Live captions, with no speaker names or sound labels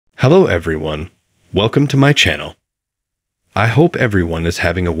Hello everyone, welcome to my channel. I hope everyone is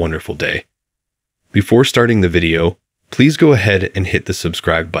having a wonderful day. Before starting the video, please go ahead and hit the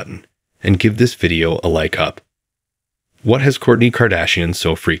subscribe button and give this video a like up. What has Kourtney Kardashian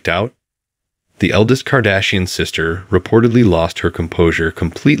so freaked out? The eldest Kardashian sister reportedly lost her composure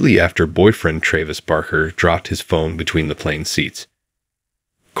completely after boyfriend Travis Barker dropped his phone between the plane seats.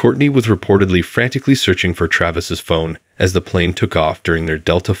 Kourtney was reportedly frantically searching for Travis's phone as the plane took off during their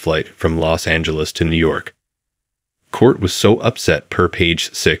Delta flight from Los Angeles to New York. Kourt was so upset per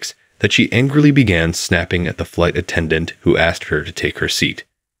page 6 that she angrily began snapping at the flight attendant who asked her to take her seat.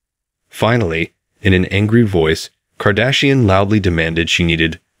 Finally, in an angry voice, Kardashian loudly demanded she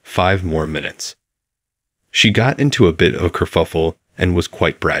needed 5 more minutes. She got into a bit of a kerfuffle and was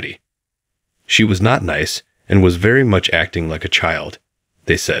quite bratty. She was not nice and was very much acting like a child,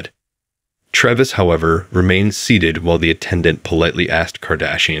 they said. Travis, however, remained seated while the attendant politely asked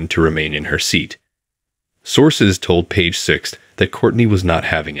Kardashian to remain in her seat. Sources told Page 6 that Kourtney was not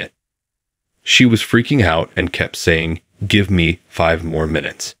having it. She was freaking out and kept saying, "Give me 5 more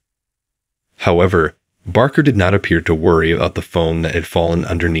minutes." However, Barker did not appear to worry about the phone that had fallen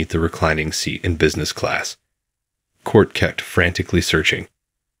underneath the reclining seat in business class. Kourt kept frantically searching.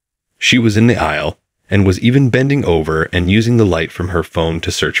 She was in the aisle and was even bending over and using the light from her phone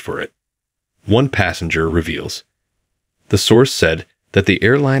to search for it. One passenger reveals. The source said that the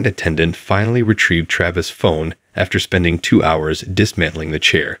airline attendant finally retrieved Travis' phone after spending 2 hours dismantling the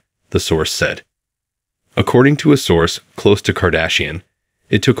chair, the source said. According to a source close to Kardashian,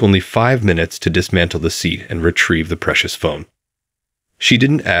 it took only 5 minutes to dismantle the seat and retrieve the precious phone. She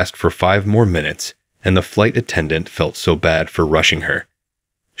didn't ask for 5 more minutes, and the flight attendant felt so bad for rushing her.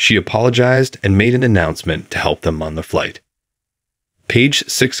 She apologized and made an announcement to help them on the flight. Page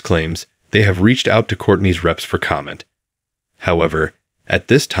 6 claims they have reached out to Kourtney's reps for comment. However, at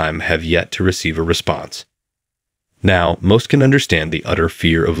this time have yet to receive a response. Now, most can understand the utter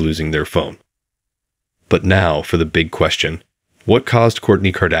fear of losing their phone. But now for the big question. What caused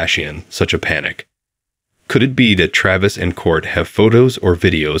Kourtney Kardashian such a panic? Could it be that Travis and Kourt have photos or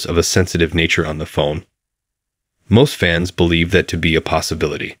videos of a sensitive nature on the phone? Most fans believe that to be a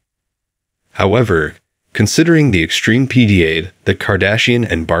possibility. However, considering the extreme PDA that Kardashian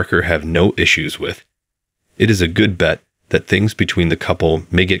and Barker have no issues with, it is a good bet that things between the couple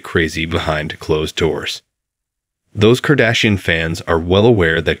may get crazy behind closed doors. Those Kardashian fans are well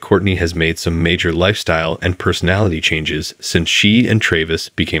aware that Kourtney has made some major lifestyle and personality changes since she and Travis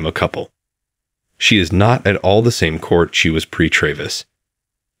became a couple. She is not at all the same Kourt she was pre-Travis.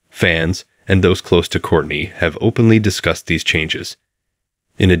 Fans and those close to Kourtney have openly discussed these changes.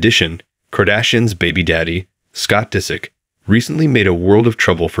 In addition, Kardashian's baby daddy, Scott Disick, recently made a world of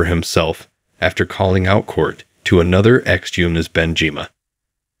trouble for himself after calling out Kourt to another ex-Younes Benjima.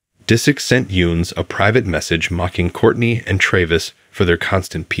 Disick sent Younes a private message mocking Kourtney and Travis for their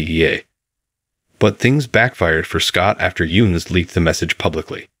constant PDA. But things backfired for Scott after Younes leaked the message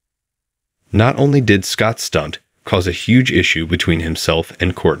publicly. Not only did Scott's stunt cause a huge issue between himself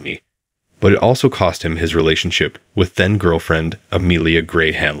and Kourtney, but it also cost him his relationship with then-girlfriend Amelia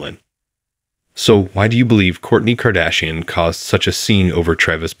Gray Hanlon. So why do you believe Kourtney Kardashian caused such a scene over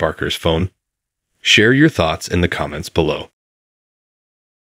Travis Barker's phone? Share your thoughts in the comments below.